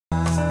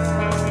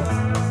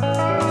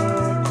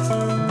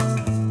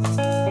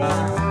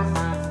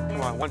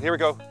one. Here we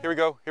go. Here we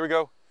go. Here we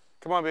go.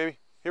 Come on, baby.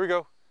 Here we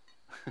go.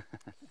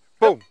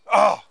 Boom.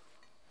 Oh!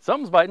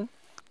 Something's biting.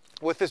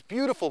 With this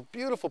beautiful,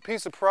 beautiful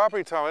piece of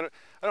property, Tom, I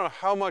don't know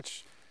how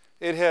much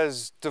it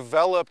has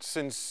developed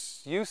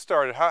since you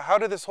started. How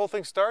did this whole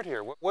thing start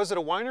here? Was it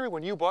a winery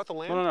when you bought the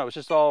land? No, it was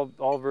just all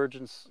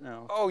virgin,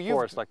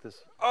 forest like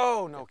this.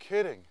 Oh, no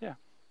kidding. Yeah.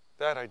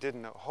 That I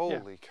didn't know.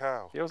 Holy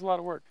cow. Yeah, it was a lot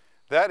of work.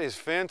 That is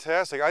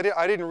fantastic. I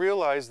didn't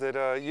realize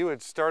that you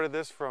had started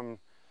this from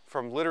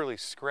literally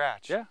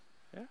scratch. Yeah,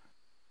 yeah.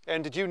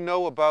 And did you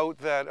know about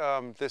that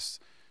this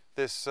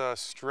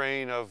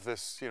strain of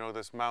this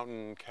this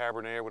mountain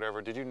Cabernet or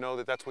whatever? Did you know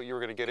that that's what you were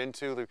going to get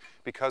into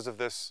because of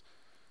this?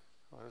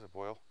 Oh, there's a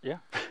boil. Yeah.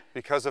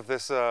 Because of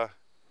this the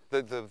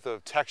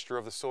texture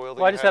of the soil.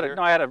 That Well,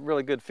 I had a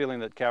really good feeling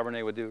that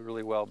Cabernet would do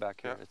really well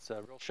back here. Yeah. It's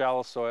real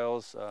shallow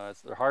soils.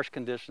 They're harsh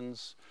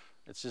conditions.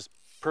 It's just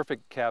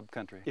perfect cab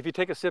country. If you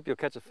take a sip, you'll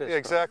catch a fish. Yeah,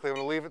 exactly. I'm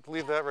going to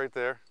leave that right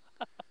there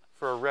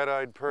for a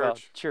red-eyed perch. Well,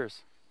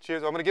 cheers.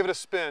 Cheers. I'm going to give it a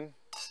spin.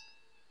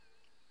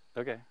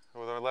 Okay.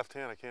 With my left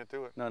hand, I can't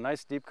do it. No,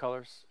 nice deep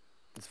colors.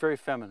 It's very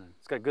feminine.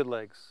 It's got good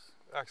legs.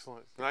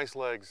 Excellent. Nice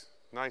legs.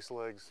 Nice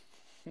legs.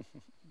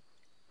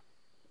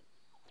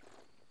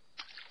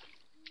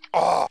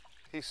 Oh,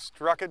 he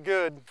struck it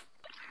good.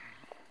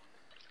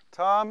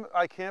 Tom,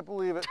 I can't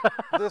believe it.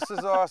 This is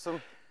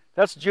awesome.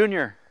 That's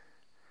Junior.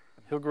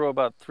 He'll grow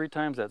about 3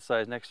 times that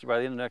size next year, by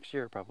the end of next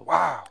year, probably.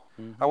 Wow.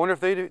 I wonder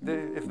if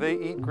they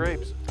eat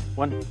grapes.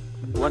 One.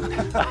 Well,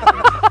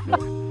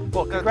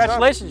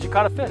 congratulations, you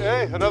caught a fish.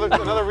 Hey,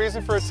 another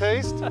reason for a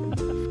taste.